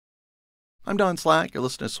I'm Don Slack. You're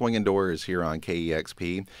listening to Swingin' Doors here on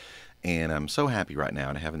KEXP, and I'm so happy right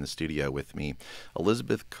now to have in the studio with me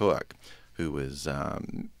Elizabeth Cook, who is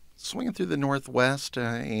swinging through the Northwest,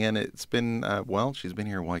 and it's been, she's been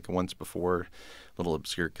here like once before, a little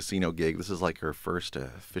obscure casino gig. This is like her first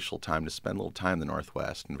official time to spend a little time in the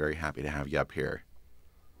Northwest, and very happy to have you up here.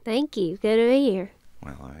 Thank you. Good to be here.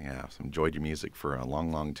 Well, yeah, I've enjoyed your music for a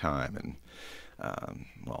long, long time, and,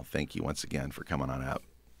 thank you once again for coming on out.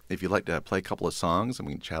 If you'd like to play a couple of songs and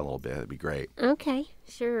we can chat a little bit, that'd be great. Okay,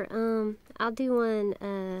 sure. I'll do one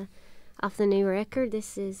off the new record.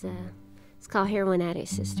 This is it's called Heroin Addict,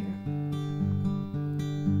 Sister.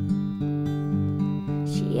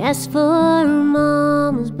 She asked for her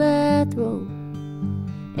mama's bathrobe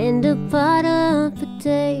and a pot of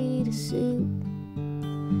potato soup.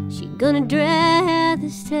 She gonna drive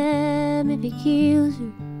this time if he kills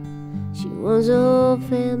her. She wants the whole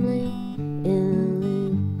family in the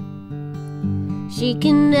loop. She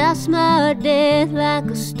can douse my death like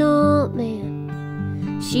a stuntman.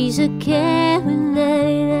 She's a Karen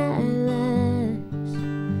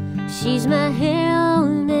 99 lives. She's my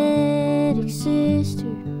heroin addict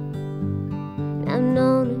sister. I've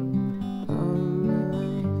known her all my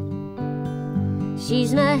life.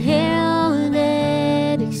 She's my heroin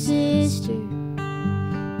addict sister,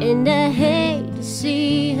 and I hate to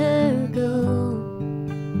see her go.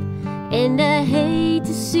 And I hate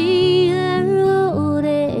to see her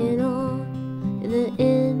holding on to the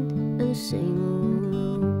end of the same old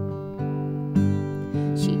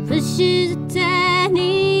road. She pushes a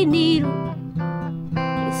tiny needle.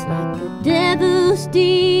 It's like the devil's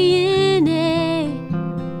DNA.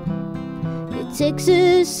 It takes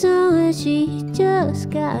her so and she just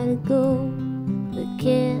gotta go, but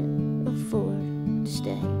can't afford to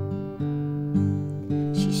stay.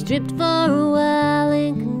 She stripped for a while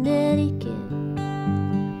in Connecticut,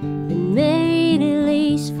 been married at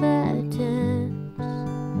least 5 times.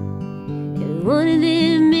 And one of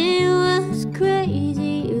them men was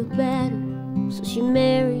crazy about her, so she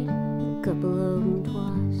married a couple of them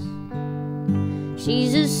twice.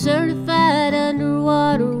 She's a certified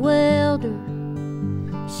underwater welder.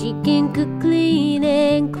 She can cook, clean,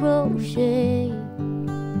 and crochet.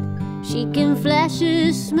 She can flash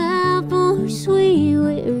a smile for her sweet,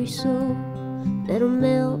 weary soul that'll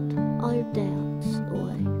melt all your doubts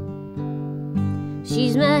away.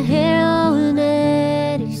 She's my heroin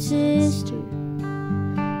addict sister,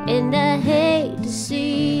 and I hate to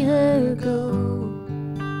see her go.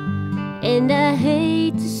 And I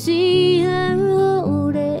hate to see her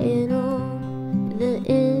holding on to the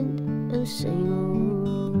end of the same old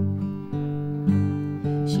road.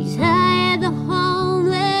 She's high at the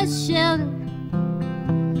homeless shelter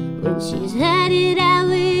when she's had it out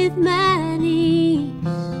with my niece.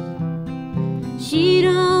 She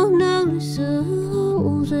don't notice the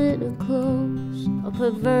holes in her clothes or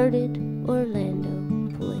perverted Orlando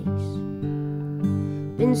police.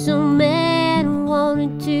 Been so mad and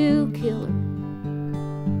wanted to kill her,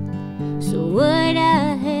 so what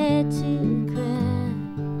I had to cry.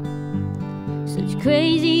 Such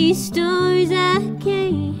crazy stories I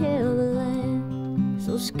can't help but laugh.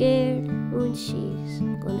 So scared when she's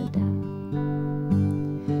gonna die.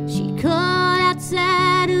 She called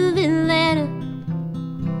outside of Atlanta,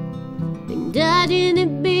 been dodging the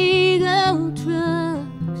big old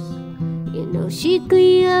trucks. You know she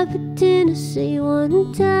cleaned up in Tennessee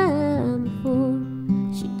one time before.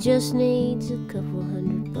 She just needs a couple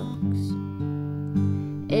 $100,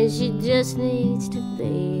 and she just needs to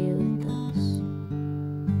be with us.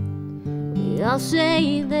 We all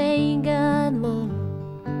say they ain't got mama,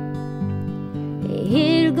 they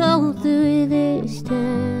hit her go through this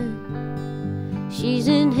time. She's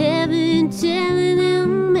in heaven telling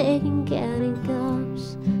them making county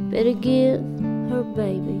cops better give her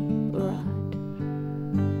baby a ride.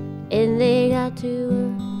 And they got to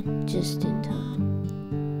her just in time.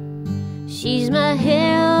 She's my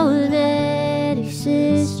heroin addict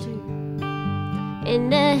sister,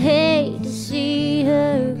 and I hate to see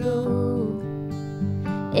her go.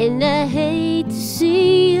 And I hate to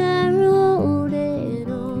see her holding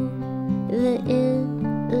on to the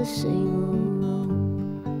end of the same old road.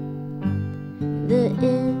 The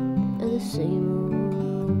end of the same old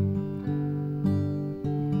road.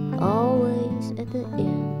 Always at the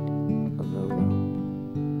end of the road.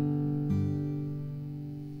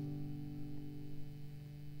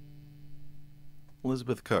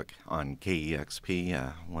 Elizabeth Cook on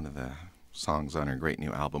KEXP, one of the songs on her great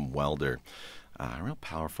new album, Welder. A real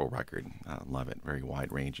powerful record. Love it. Very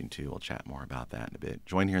wide-ranging, too. We'll chat more about that in a bit.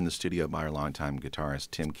 Joined here in the studio by our longtime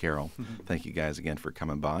guitarist, Tim Carroll. Thank you guys again for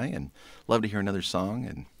coming by, and love to hear another song.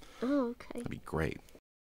 And Oh, Okay. That'd be great.